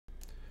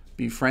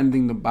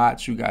befriending the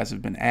bots you guys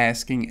have been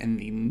asking, and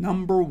the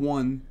number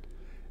one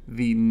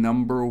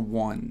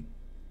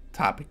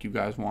topic you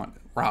guys want,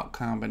 route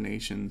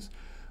combinations,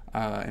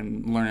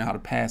 and learning how to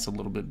pass a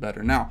little bit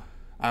better. Now,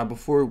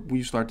 before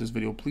we start this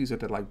video, please hit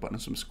that like button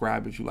and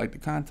subscribe if you like the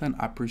content.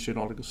 I appreciate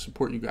all the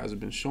support you guys have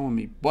been showing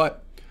me.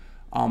 But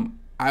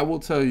I will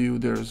tell you,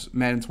 there's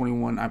Madden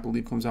 21, I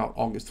believe, comes out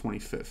August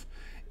 25th.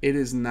 It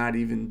is not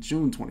even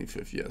June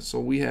 25th yet. So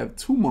we have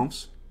 2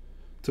 months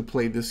to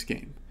play this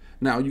game.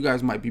 Now, you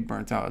guys might be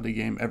burnt out of the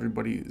game.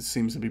 Everybody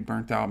seems to be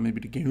burnt out.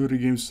 Maybe the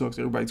game sucks.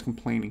 Everybody's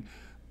complaining.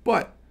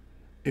 But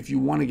if you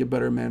want to get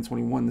better at Madden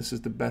 21, this is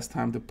the best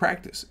time to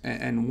practice.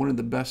 And one of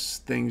the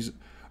best things,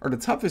 or the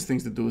toughest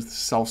things to do, is to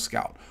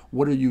self-scout.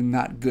 What are you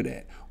not good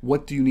at?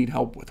 What do you need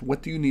help with?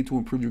 What do you need to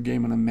improve your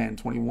game on a Madden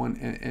 21?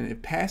 And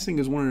if passing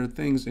is one of the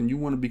things and you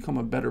want to become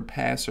a better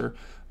passer,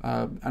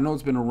 I know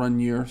it's been a run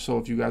year, so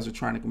if you guys are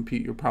trying to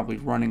compete, you're probably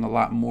running a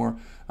lot more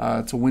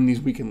to win these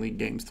weekend league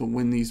games, to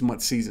win these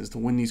MUT seasons, to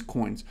win these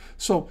coins.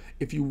 So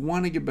if you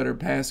want to get better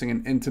passing,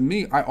 and to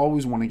me, I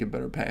always want to get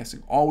better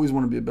passing, always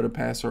want to be a better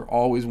passer,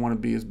 always want to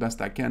be as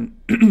best I can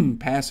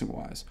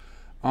passing-wise.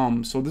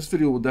 So this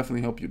video will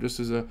definitely help you. This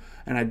is an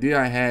idea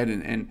I had,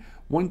 and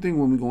one thing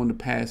when we go into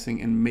passing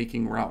and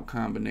making route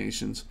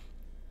combinations,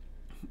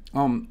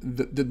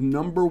 the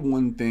number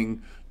one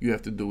thing you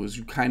have to do is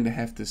you kind of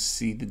have to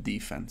see the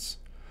defense.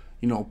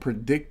 You know,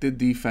 predict the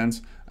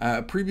defense.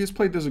 Previous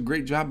play does a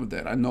great job of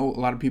that. I know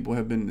a lot of people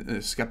have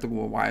been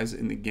skeptical of why is it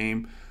in the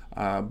game,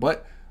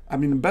 but I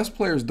mean, the best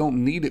players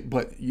don't need it,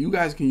 but you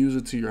guys can use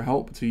it to your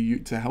help,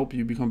 to help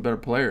you become a better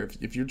player.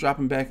 If you're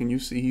dropping back and you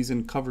see he's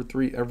in cover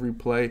 3 every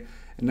play,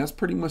 and that's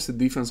pretty much the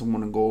defense I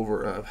want to go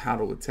over of how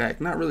to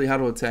attack. Not really how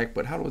to attack,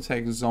 but how to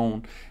attack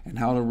zone and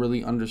how to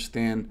really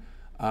understand,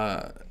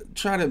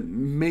 try to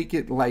make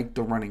it like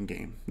the running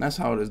game. That's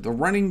how it is. The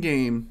running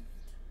game,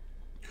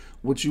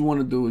 what you want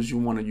to do is you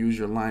want to use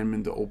your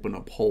linemen to open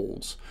up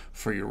holes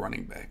for your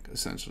running back,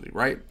 essentially,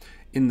 right?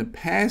 In the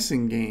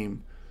passing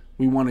game,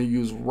 we want to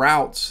use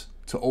routes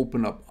to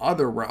open up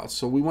other routes.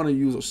 So we want to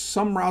use,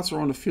 some routes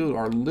around the field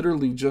are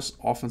literally just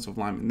offensive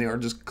linemen. They are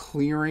just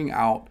clearing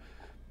out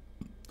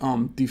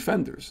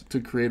defenders to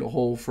create a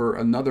hole for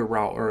another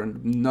route or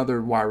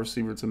another wide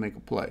receiver to make a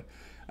play.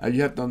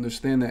 You have to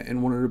understand that,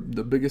 and one of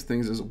the biggest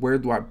things is, where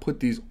do I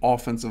put these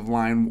offensive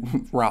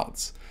line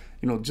routes?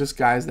 You know, just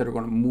guys that are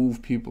going to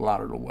move people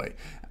out of the way.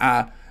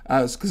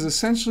 Because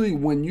essentially,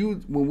 when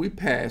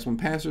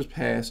passers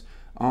pass,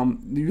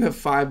 you have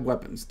 5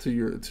 weapons to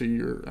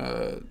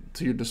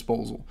your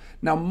disposal.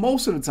 Now,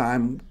 most of the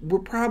time, we're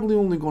probably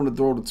only going to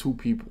throw to 2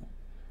 people.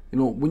 You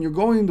know, when you're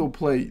going into a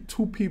play,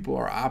 2 people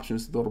are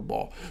options to throw the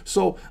ball.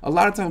 So a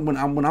lot of times when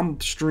I'm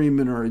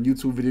streaming or a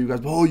YouTube video, you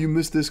guys, oh, you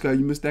missed this guy,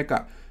 you missed that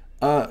guy.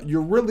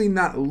 You're really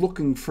not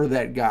looking for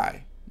that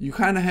guy. You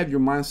kind of have your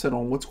mindset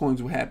on what's going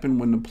to happen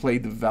when the play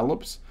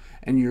develops,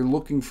 and you're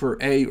looking for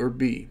A or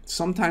B.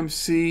 Sometimes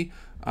C,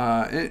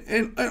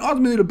 and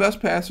ultimately the best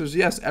passers,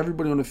 yes,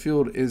 everybody on the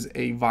field is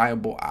a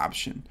viable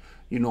option,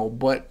 you know,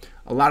 but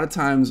a lot of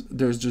times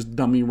there's just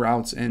dummy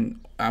routes, and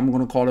I'm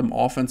going to call them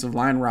offensive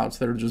line routes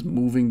that are just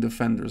moving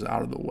defenders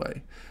out of the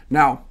way.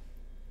 Now,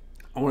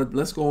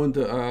 let's go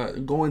into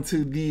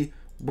the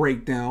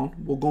breakdown.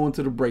 We'll go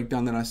into the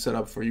breakdown that I set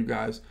up for you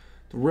guys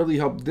to really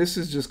help. This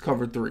is just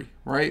cover 3,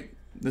 right?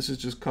 This is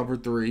just cover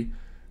 3,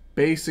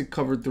 basic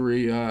cover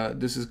 3.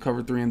 This is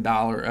cover 3 in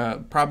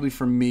dollar. Probably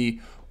for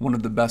me, one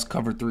of the best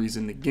cover 3s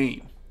in the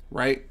game,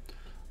 right?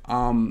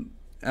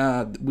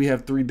 We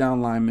have 3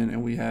 down linemen,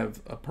 and we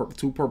have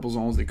 2 purple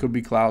zones. They could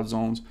be cloud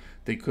zones.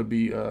 They could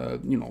be,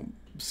 you know,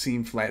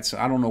 seam flats.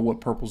 I don't know what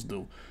purples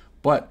do,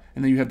 but,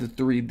 and then you have the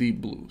 3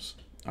 deep blues.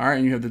 All right,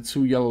 and you have the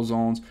 2 yellow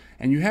zones,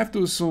 and you have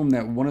to assume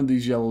that one of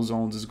these yellow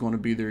zones is going to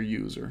be their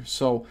user.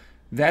 So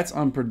that's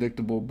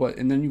unpredictable,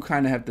 and then you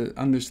kind of have to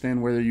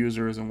understand where their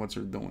user is and what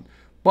they're doing.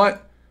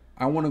 But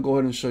I want to go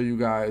ahead and show you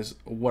guys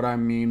what I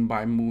mean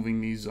by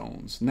moving these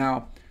zones.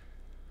 Now,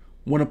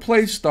 when a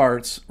play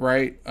starts,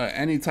 right,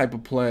 any type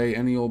of play,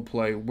 any old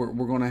play,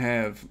 we're going to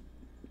have,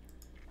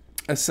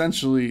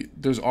 essentially,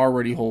 there's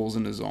already holes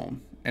in the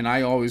zone. And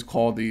I always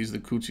call these the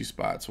coochie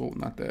spots. Well,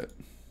 not that.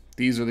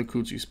 These are the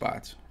coochie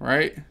spots,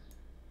 right?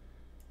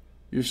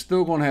 You're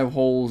still going to have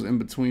holes in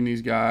between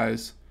these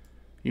guys,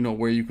 you know,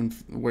 where you can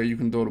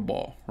throw the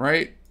ball,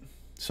 right?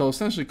 So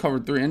essentially cover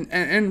 3,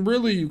 and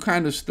really you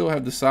kind of still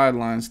have the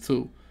sidelines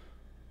too,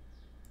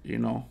 you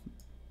know.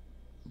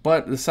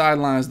 But the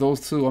sidelines,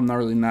 those 2, I'm not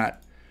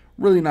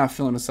really not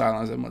feeling the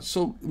sidelines that much.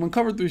 So when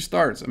cover 3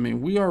 starts, I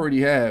mean, we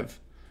already have.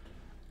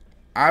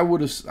 I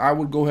would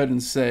go ahead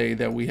and say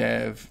that we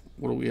have.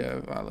 What do we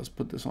have? Let's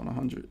put this on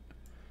 100.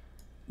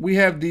 We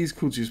have these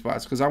coochie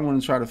spots because I want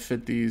to try to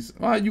fit these.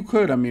 Well, you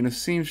could. I mean, a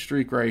seam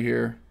streak right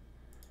here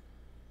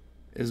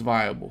is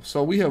viable.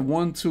 So we have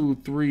 1,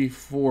 2, 3,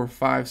 4,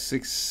 5,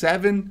 6,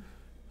 7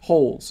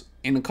 holes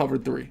in the cover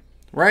 3,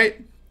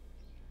 right?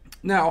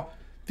 Now,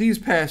 these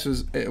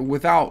passes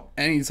without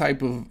any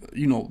type of,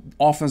 you know,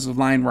 offensive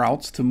line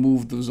routes to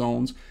move the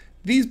zones,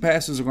 These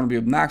passes are going to be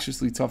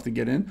obnoxiously tough to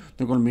get in.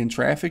 They're going to be in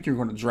traffic. You're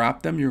going to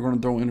drop them. You're going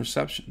to throw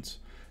interceptions.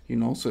 You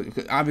know, so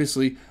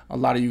obviously a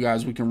lot of you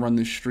guys, we can run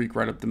this streak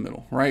right up the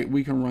middle, right?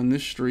 We can run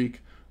this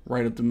streak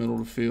right up the middle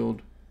of the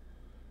field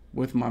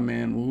with my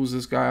man. Who's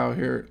this guy out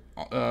here?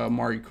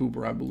 Amari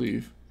Cooper, I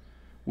believe.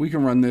 We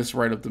can run this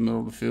right up the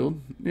middle of the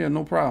field. Yeah,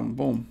 no problem.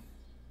 Boom.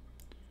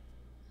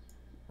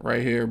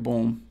 Right here,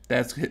 boom.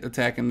 That's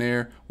attacking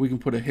there. We can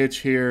put a hitch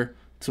here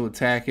to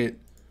attack it.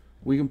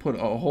 We can put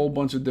a whole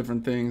bunch of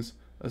different things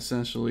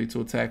essentially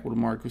to attack with a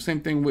mark. Same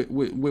thing with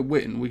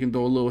Witten. We can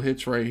throw a little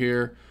hitch right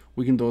here.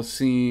 We can throw a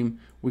seam.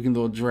 We can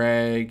throw a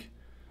drag.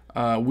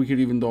 We could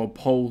even throw a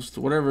post,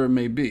 whatever it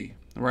may be,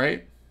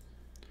 right?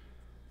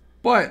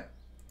 But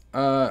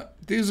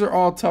these are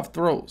all tough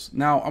throws.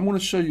 Now, I'm going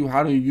to show you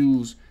how to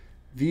use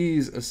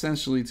these,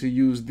 essentially to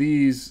use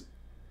these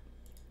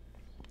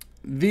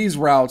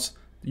routes.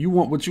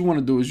 What you want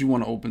to do is you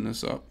want to open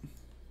this up.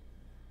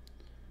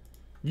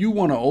 You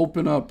want to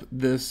open up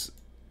this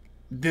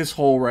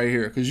hole right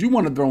here because you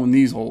want to throw in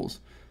these holes.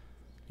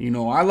 You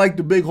know, I like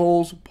the big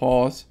holes.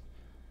 Pause.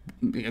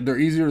 They're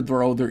easier to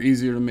throw. They're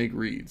easier to make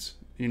reads.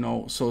 You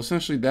know, so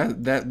essentially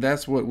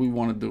that's what we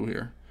want to do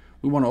here.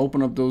 We want to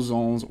open up those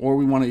zones, or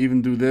we want to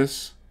even do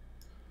this.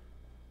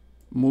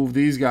 Move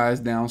these guys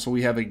down so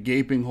we have a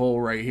gaping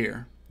hole right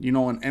here. You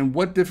know, and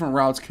what different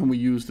routes can we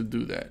use to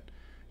do that?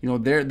 You know,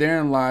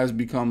 therein lies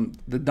become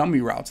the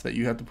dummy routes that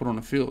you have to put on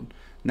the field.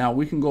 Now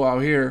we can go out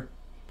here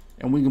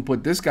and we can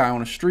put this guy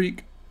on a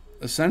streak,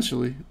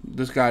 essentially.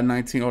 This guy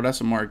 19, oh,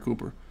 that's Amari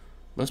Cooper.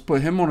 Let's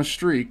put him on a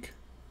streak,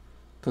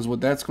 because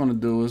what that's going to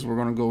do is we're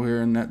going to go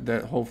here and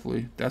that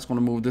hopefully that's going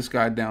to move this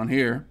guy down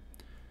here.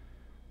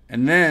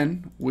 And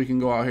then we can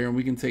go out here and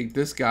we can take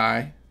this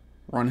guy,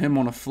 run him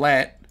on a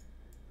flat,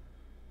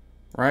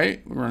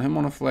 right? We run him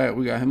on a flat.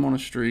 We got him on a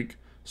streak.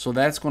 So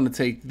that's going to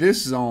take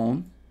this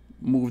zone,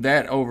 move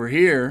that over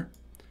here.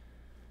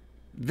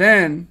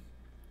 Then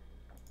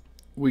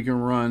we can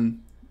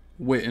run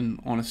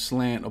Witten on a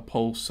slant, a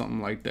post,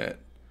 something like that.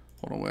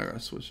 Hold on, where I gotta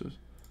switch this.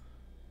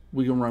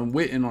 We can run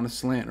Witten on a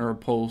slant or a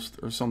post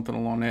or something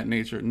along that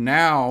nature.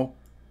 Now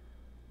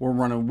we're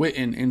running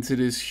Witten into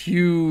this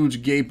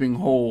huge gaping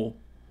hole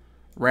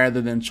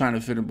rather than trying to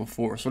fit it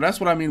before. So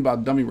that's what I mean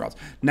about dummy routes.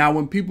 Now,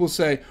 when people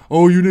say,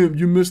 "Oh,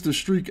 you missed the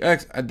streak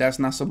X," that's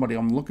not somebody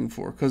I'm looking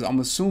for, because I'm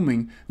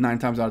assuming 9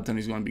 times out of 10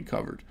 he's going to be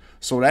covered.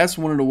 So that's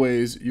one of the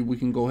ways we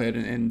can go ahead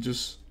and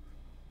just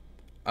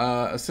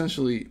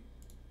essentially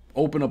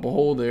open up a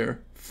hole there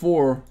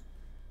for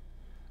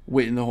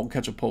Witten to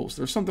catch a post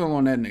or something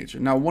along that nature.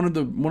 Now, one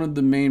of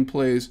the main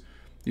plays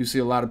you see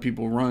a lot of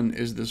people run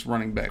is this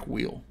running back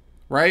wheel,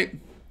 right?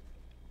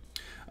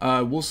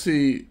 We'll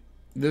see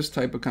this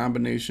type of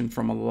combination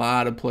from a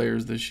lot of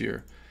players this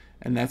year,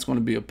 and that's going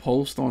to be a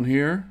post on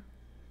here,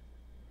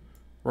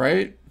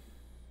 right?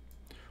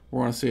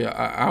 We're going to see an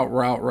out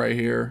route right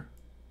here.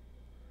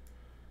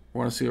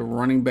 We're going to see a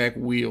running back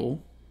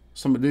wheel.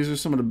 These are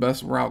some of the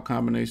best route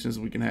combinations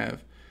we can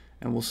have,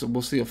 and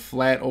we'll see a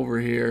flat over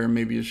here and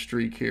maybe a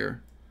streak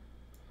here.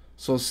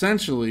 So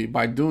essentially,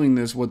 by doing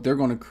this, what they're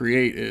going to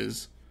create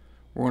is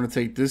we're going to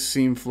take this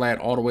seam flat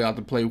all the way out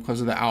to play because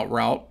of the out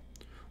route.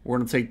 We're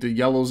going to take the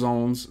yellow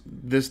zones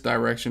this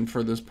direction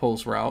for this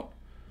post route.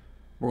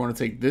 We're going to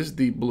take this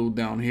deep blue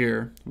down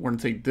here. We're going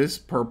to take this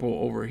purple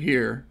over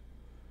here,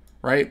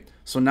 right?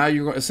 So now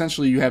you're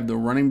essentially, you have the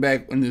running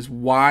back in this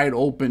wide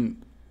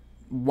open,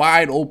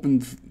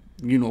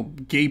 you know,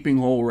 gaping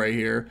hole right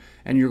here,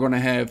 and you're going to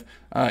have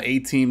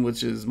 18,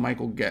 which is no,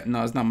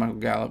 it's not Michael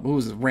Gallup. Who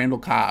is it? Randall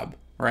Cobb,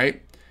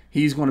 right?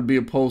 He's going to be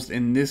a post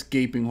in this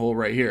gaping hole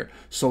right here.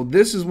 So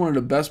this is one of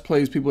the best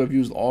plays people have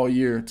used all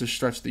year to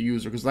stretch the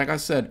user. Because like I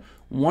said,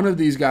 one of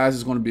these guys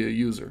is going to be a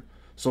user.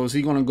 So is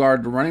he going to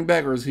guard the running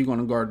back, or is he going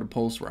to guard the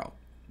post route?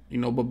 You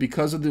know, but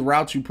because of the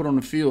routes you put on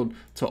the field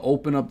to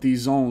open up these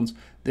zones,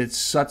 there's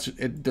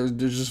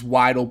just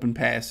wide open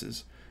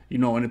passes. You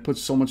know, and it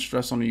puts so much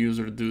stress on the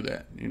user to do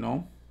that, you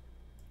know.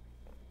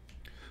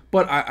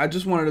 But I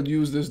just wanted to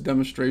use this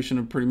demonstration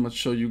to pretty much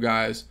show you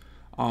guys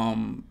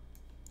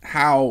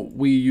how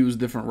we use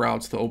different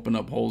routes to open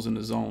up holes in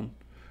the zone,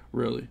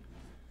 really.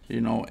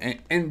 You know,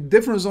 and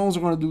different zones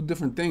are going to do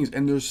different things.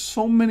 And there's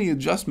so many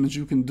adjustments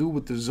you can do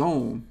with the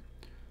zone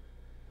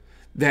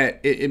that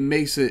it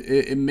makes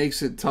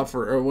it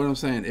tougher. Or what I'm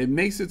saying, it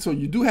makes it so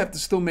you do have to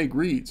still make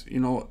reads.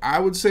 You know, I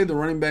would say the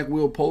running back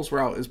wheel post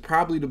route is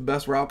probably the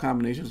best route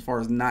combination as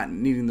far as not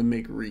needing to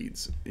make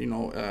reads. You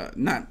know,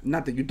 not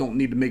that you don't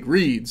need to make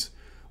reads,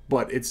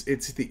 but it's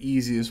the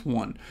easiest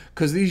one,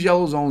 because these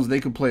yellow zones,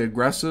 they could play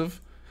aggressive.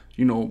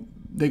 You know,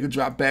 they could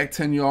drop back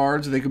 10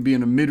 yards. They could be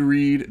in a mid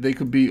read. They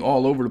could be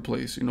all over the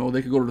place. You know,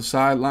 they could go to the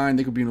sideline.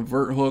 They could be in a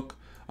vert hook.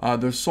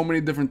 There's so many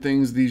different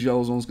things these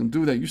yellow zones can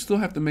do that you still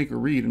have to make a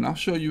read. And I'll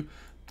show you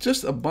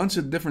just a bunch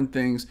of different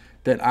things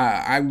that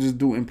I just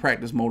do in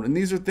practice mode. And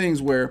these are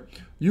things where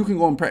you can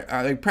go in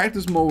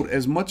practice mode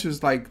as much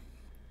as I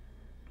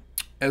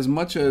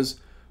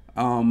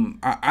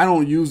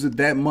don't use it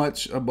that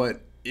much,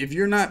 but if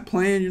you're not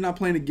playing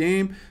the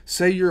game,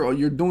 say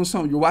you're doing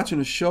something, you're watching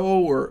a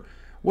show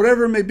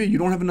whatever it may be. You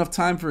don't have enough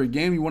time for a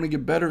game. You want to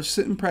get better.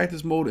 Sit in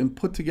practice mode and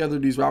put together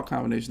these route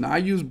combinations. Now, I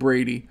use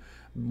Brady.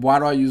 Why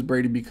do I use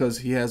Brady? Because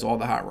he has all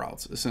the hot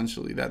routes,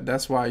 essentially.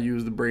 That's why I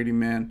use the Brady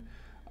man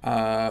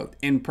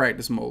in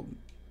practice mode.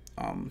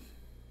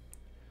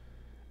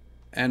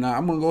 And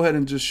I'm going to go ahead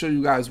and just show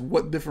you guys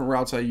what different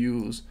routes I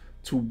use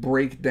to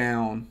break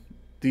down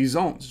these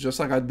zones. Just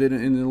like I did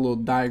in the little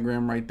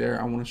diagram right there,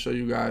 I want to show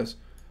you guys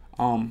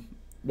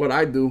what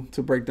I do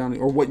to break down,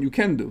 or what you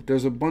can do.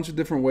 There's a bunch of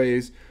different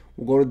ways.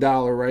 We'll go to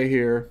dollar right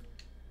here.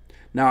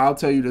 Now, I'll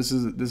tell you, this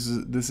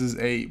is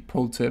a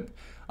pro tip.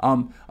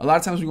 A lot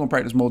of times we go in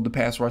practice mode, the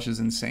pass rush is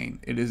insane.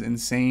 It is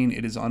insane.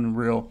 It is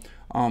unreal.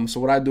 So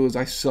what I do is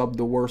I sub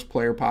the worst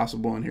player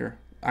possible in here.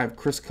 I have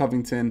Chris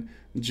Covington,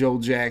 Joe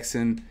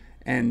Jackson,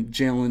 and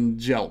Jalen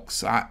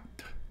Jelks.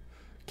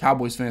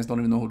 Cowboys fans don't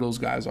even know who those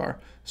guys are.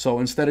 So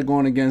instead of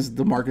going against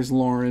DeMarcus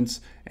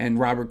Lawrence and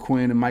Robert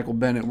Quinn and Michael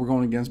Bennett, we're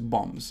going against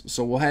bums.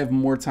 So we'll have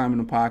more time in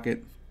the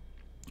pocket.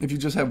 If you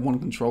just have one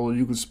controller,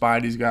 you can spy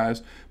these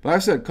guys. But like I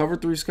said, cover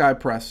 3 sky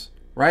press,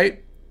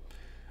 right?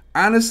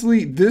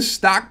 Honestly, this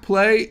stock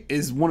play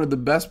is one of the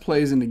best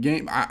plays in the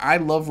game. I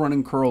love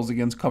running curls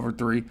against cover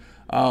 3.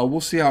 We'll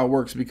see how it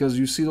works, because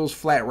you see those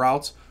flat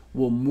routes.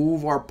 We'll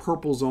move our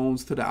purple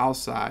zones to the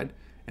outside,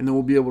 and then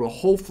we'll be able to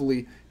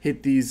hopefully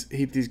hit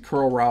these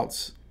curl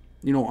routes,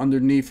 you know,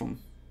 underneath them.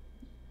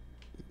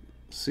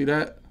 See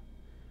that?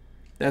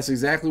 That's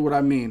exactly what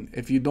I mean.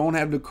 If you don't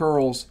have the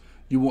curls,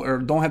 or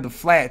don't have the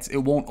flats, it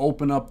won't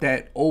open up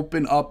that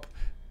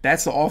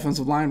That's the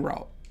offensive line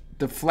route.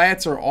 The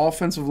flats are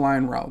offensive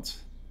line routes.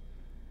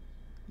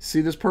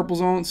 See this purple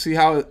zone? See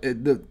how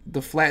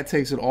the flat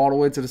takes it all the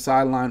way to the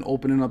sideline,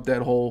 opening up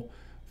that hole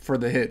for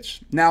the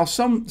hitch. Now,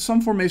 some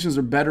formations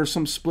are better.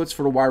 Some splits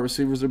for the wide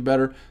receivers are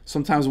better.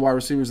 Sometimes the wide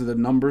receivers are the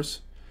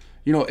numbers.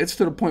 You know, it's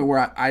to the point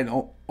where I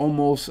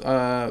almost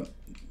do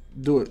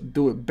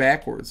it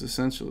backwards,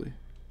 essentially.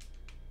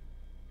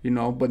 You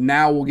know, but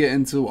now we'll get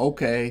into,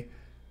 okay,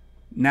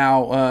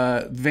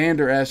 now Van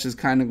Der Esch is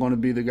kind of going to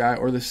be the guy,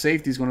 or the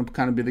safety is going to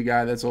kind of be the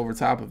guy that's over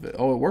top of it.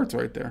 Oh, it worked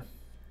right there.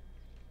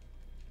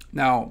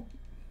 Now,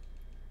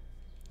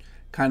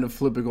 kind of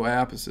flip it, go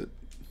opposite.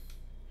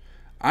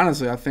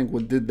 Honestly, I think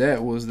what did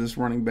that was this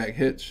running back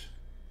hitch.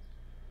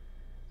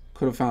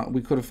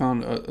 We could have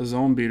found a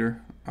zone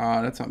beater.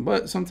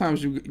 But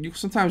sometimes you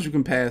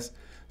can pass.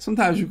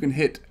 Sometimes you can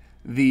hit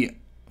the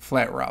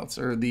flat routes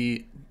or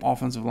the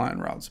offensive line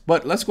routes.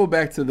 But let's go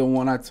back to the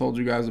one I told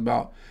you guys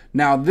about.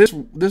 Now, this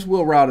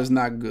wheel route is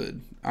not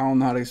good. I don't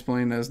know how to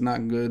explain that. It's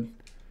not good.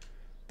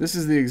 This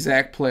is the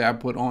exact play I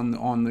put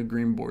on the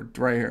green board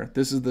right here.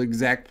 This is the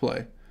exact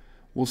play.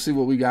 We'll see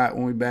what we got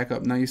when we back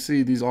up. Now, you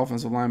see these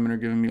offensive linemen are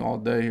giving me all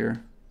day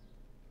here.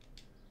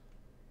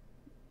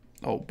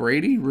 Oh,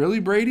 Brady? Really,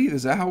 Brady?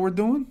 Is that how we're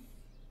doing?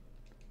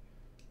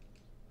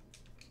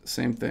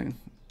 Same thing.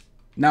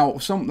 Now,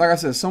 like I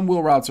said, some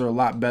wheel routes are a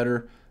lot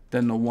better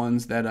than the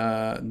ones that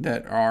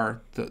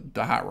are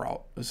the hot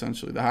route,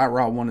 essentially. The hot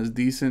route one is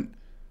decent.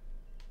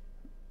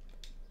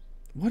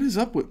 What is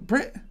up with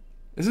Brett?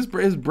 Is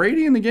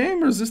Brady in the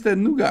game, or is this that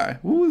new guy?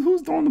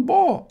 Who's throwing the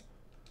ball?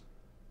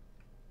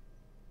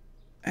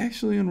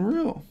 Actually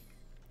unreal.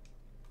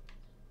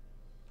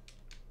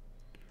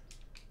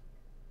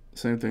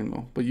 Same thing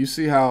though. But you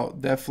see how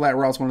that flat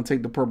route's going to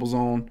take the purple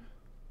zone.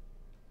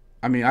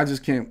 I mean, I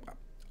just can't.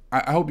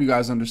 I hope you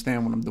guys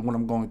understand what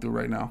I'm going through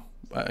right now.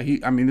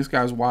 I mean, this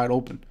guy's wide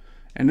open,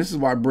 and this is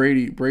why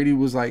Brady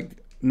was like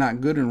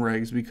not good in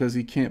regs, because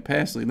he can't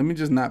pass lead. Let me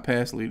just not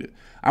pass lead it.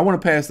 I want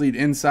to pass lead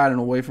inside and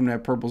away from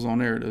that purple zone.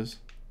 There it is.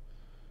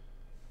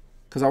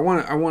 Because I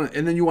want to,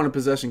 and then you want to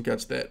possession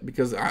catch that,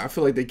 because I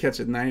feel like they catch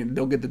it 9.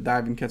 They'll get the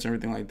dive and catch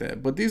everything like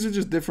that. But these are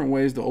just different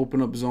ways to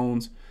open up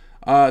zones.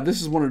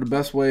 This is one of the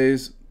best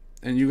ways,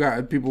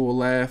 and people will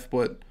laugh,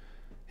 but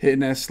hitting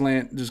that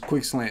slant, just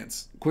quick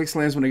slants. Quick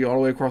slants when they get all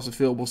the way across the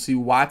field. We'll see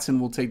Watson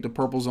will take the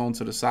purple zone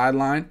to the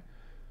sideline.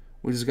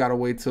 We just got to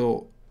wait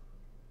till,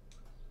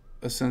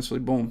 essentially,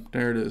 boom,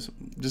 there it is.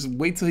 Just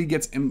wait till he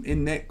gets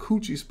in that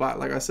coochie spot,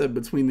 like I said,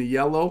 between the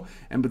yellow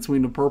and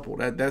between the purple.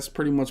 That's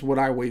pretty much what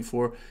I wait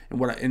for,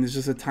 and it's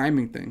just a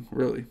timing thing,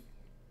 really.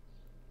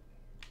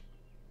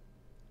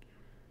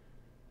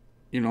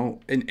 You know,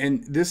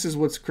 and this is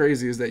what's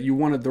crazy, is that you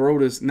want to throw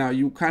this. Now,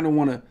 you kind of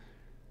want to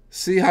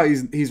see how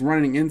he's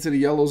running into the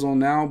yellow zone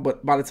now,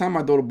 but by the time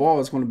I throw the ball,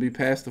 it's going to be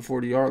past the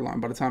 40-yard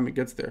line by the time it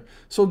gets there.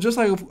 So just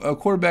like a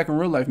quarterback in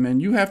real life, man,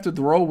 you have to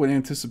throw with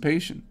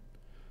anticipation.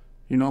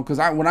 You know, because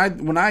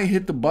when I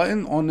hit the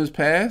button on this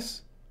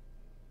pass,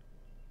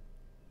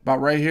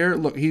 about right here,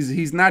 look,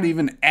 he's not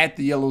even at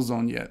the yellow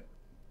zone yet.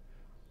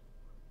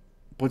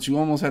 But you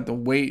almost have to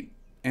wait,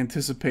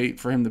 anticipate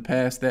for him to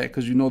pass that,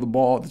 because you know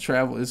the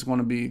travel is going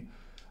to be,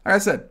 like I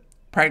said,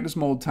 practice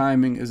mode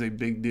timing is a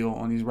big deal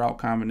on these route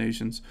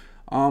combinations.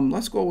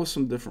 Let's go with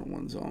some different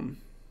ones.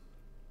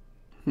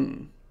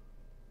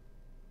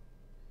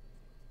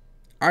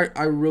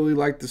 I really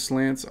like the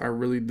slants. I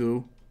really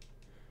do.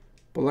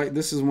 But like,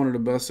 this is one of the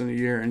best in the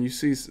year, and you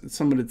see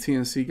some of the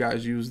TNC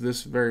guys use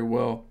this very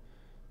well.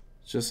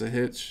 Just a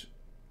hitch,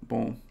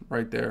 boom,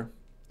 right there.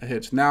 a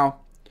hitch. Now,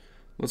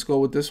 let's go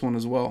with this one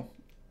as well.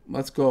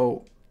 Let's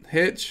go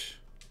hitch,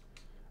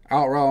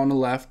 out route on the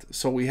left.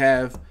 So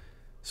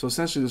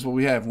essentially this is what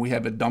we have. We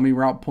have a dummy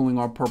route pulling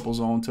our purple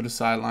zone to the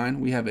sideline.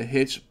 We have a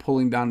hitch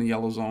pulling down the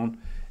yellow zone.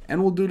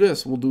 And we'll do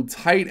this. We'll do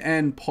tight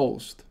end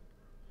post.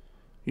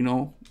 You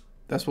know,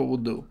 that's what we'll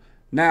do.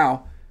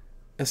 Now,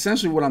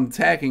 essentially what I'm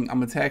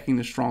attacking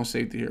the strong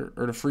safety here,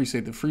 or the free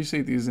safety. The free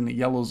safety is in the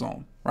yellow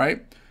zone,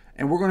 right?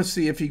 And we're going to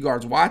see if he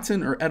guards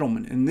Watson or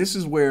Edelman. And this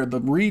is where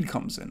the read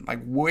comes in. Like,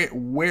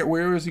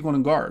 where is he going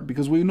to guard?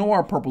 Because we know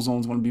our purple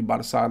zone is going to be by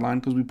the sideline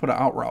because we put an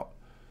out route.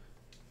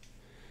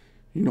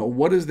 You know,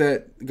 what is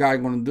that guy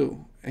going to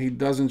do? He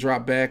doesn't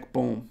drop back.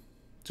 Boom.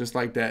 Just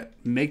like that.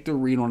 Make the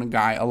read on a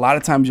guy. A lot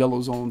of times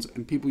yellow zones,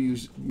 and people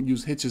use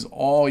hitches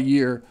all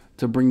year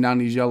to bring down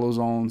these yellow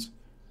zones.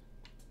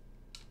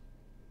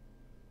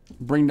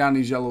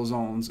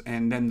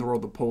 And then throw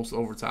the post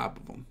over top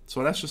of them.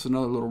 So that's just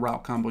another little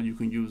route combo you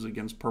can use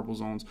against purple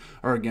zones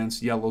or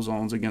against yellow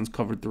zones, against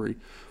cover 3.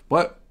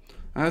 But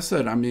as I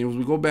said, I mean, as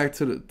we go back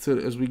to the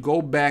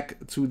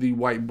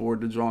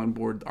whiteboard, the drawing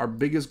board, our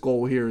biggest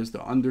goal here is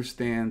to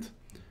understand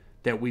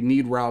that we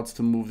need routes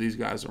to move these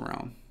guys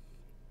around.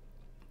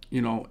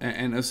 You know,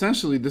 and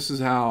essentially this is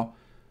how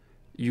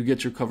you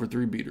get your cover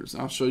 3 beaters.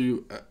 I'll show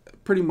you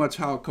pretty much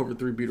how a cover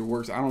 3 beater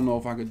works. I don't know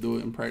if I could do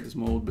it in practice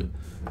mode, but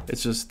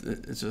it's just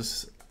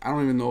I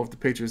don't even know if the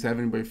Patriots have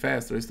anybody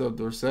faster. They still have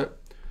Dorsett.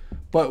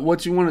 But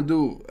what you want to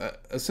do,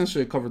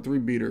 essentially a cover 3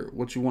 beater,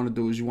 what you want to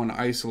do is you want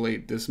to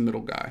isolate this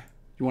middle guy.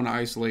 You want to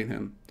isolate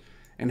him.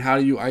 And how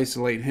do you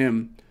isolate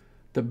him?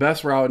 The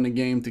best route in the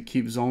game to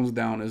keep zones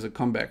down is a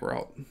comeback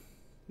route.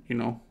 You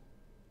know?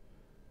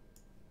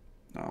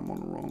 No, I'm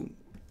on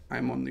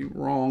the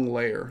wrong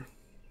layer.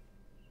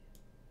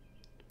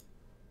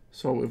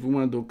 So if we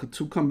want to do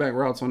 2 comeback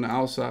routes on the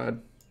outside,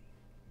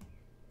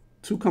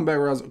 2 comeback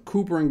routes,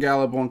 Cooper and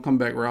Gallup on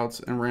comeback routes,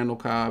 and Randall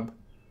Cobb,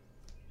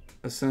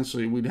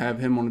 essentially we'd have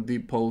him on the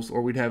deep post,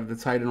 or we'd have the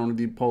tight end on the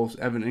deep post,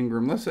 Evan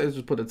Ingram. Let's say let's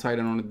just put a tight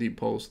end on the deep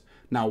post.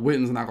 Now,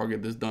 Witten's not going to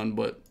get this done,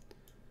 but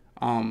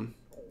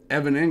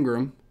Evan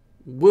Ingram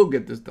will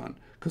get this done.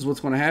 Because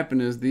what's going to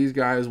happen is these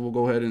guys will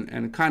go ahead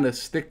and kind of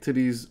stick to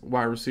these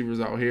wide receivers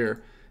out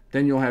here.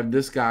 Then you'll have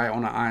this guy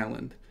on an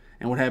island.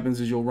 And what happens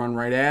is you'll run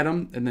right at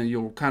him, and then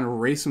you'll kind of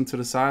race him to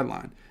the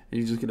sideline. And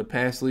you just get a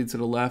pass lead to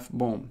the left.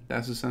 Boom.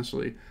 That's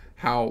essentially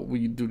how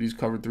we do these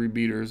cover 3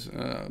 beaters.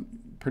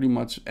 Pretty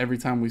much every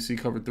time we see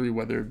cover 3,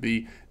 whether it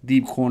be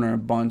deep corner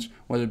and bunch,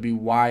 whether it be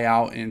Y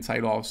out and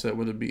tight offset,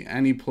 whether it be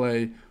any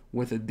play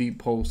with a deep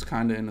post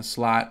kind of in a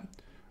slot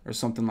or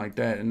something like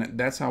that. And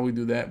that's how we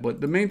do that.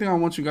 But the main thing I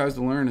want you guys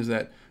to learn is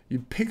that you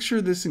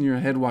picture this in your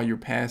head while you're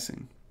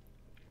passing.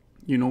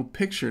 You know,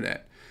 picture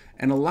that.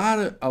 And a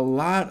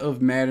lot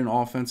of Madden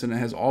offense, and it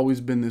has always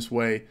been this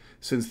way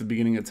since the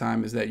beginning of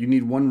time, is that you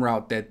need one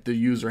route that the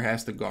user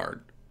has to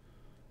guard.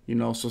 You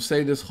know, so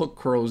say this hook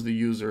curls the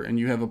user, and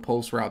you have a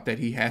post route that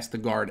he has to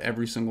guard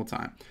every single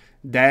time.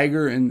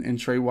 Dagger and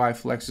Trey Y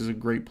flex is a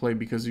great play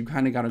because you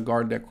kind of got to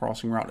guard that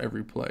crossing route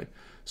every play.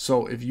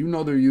 So if you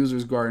know their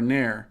user's guarding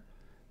there,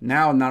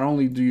 now not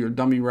only do your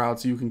dummy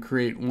routes, you can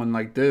create one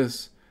like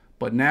this,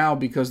 but now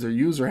because their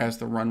user has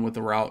to run with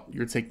the route,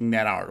 you're taking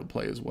that out of the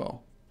play as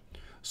well.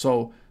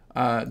 So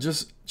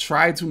just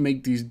try to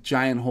make these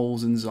giant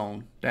holes in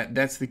zone.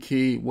 That's the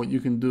key. What you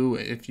can do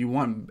if you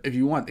want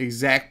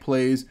exact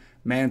plays,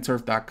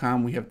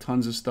 MaddenTurf.com. We have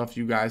tons of stuff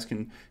you guys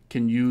can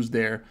use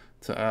there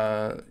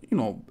to you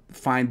know,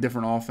 find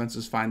different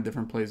offenses, find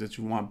different plays that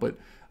you want. But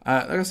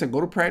like I said, go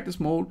to practice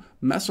mode,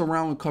 mess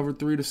around with cover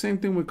 3. The same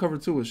thing with cover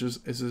 2. It's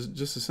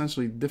just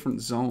essentially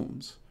different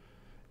zones.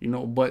 You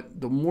know,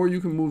 but the more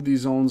you can move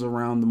these zones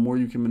around, the more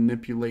you can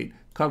manipulate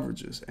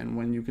coverages. And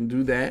when you can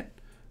do that,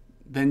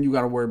 then you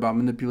got to worry about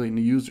manipulating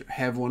the user.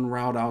 Have one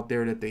route out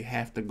there that they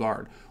have to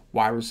guard.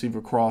 Wide receiver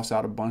cross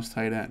out of bunch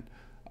tight end.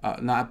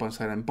 Not bunch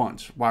tight end,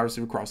 bunch. Wide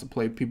receiver cross, a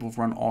play people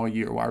run all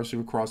year. Wide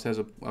receiver cross has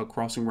a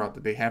crossing route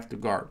that they have to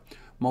guard.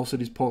 Most of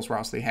these post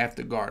routes they have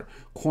to guard.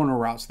 Corner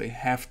routes they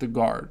have to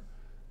guard.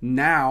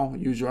 Now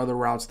use your other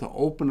routes to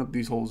open up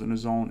these holes in the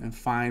zone and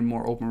find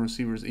more open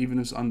receivers, even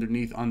if it's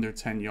underneath under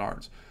 10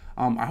 yards.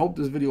 I hope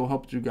this video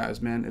helped you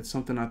guys, man. It's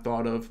something I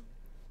thought of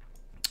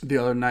the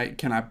other night.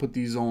 Can I put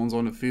these zones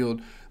on the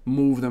field,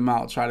 move them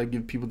out, try to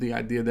give people the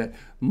idea that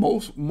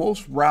most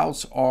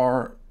routes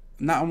are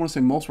not, I want to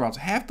say most routes,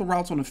 half the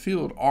routes on the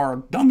field are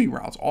dummy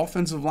routes,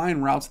 offensive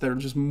line routes that are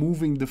just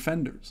moving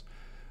defenders.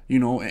 You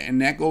know, and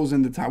that goes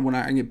into time when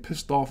I get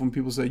pissed off when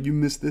people say, you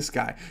missed this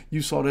guy,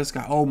 you saw this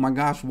guy, oh my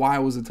gosh, why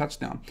was a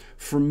touchdown?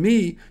 For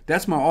me,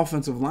 that's my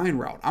offensive line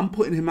route. I'm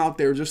putting him out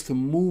there just to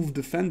move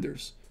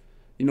defenders,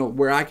 you know,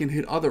 where I can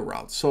hit other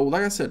routes. So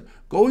like I said,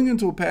 going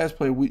into a pass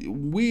play,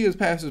 we as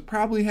passers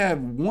probably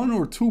have 1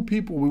 or 2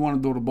 people we want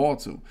to throw the ball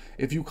to.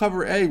 If you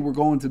cover A, we're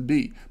going to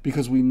B,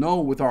 because we know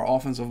with our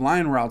offensive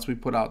line routes we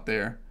put out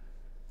there,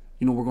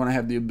 you know, we're going to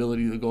have the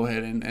ability to go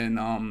ahead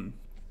and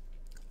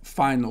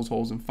find those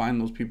holes and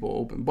find those people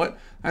open. But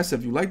I said,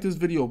 if you like this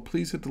video,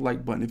 please hit the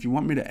like button. If you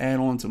want me to add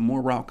on to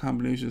more route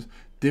combinations,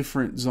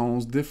 different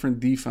zones, different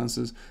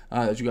defenses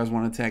that you guys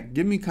want to attack,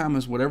 give me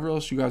comments, whatever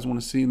else you guys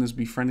want to see in this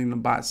Befriending the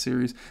Bot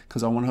series,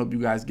 because I want to help you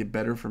guys get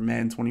better for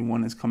Madden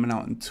 21. It's coming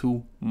out in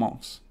 2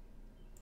 months.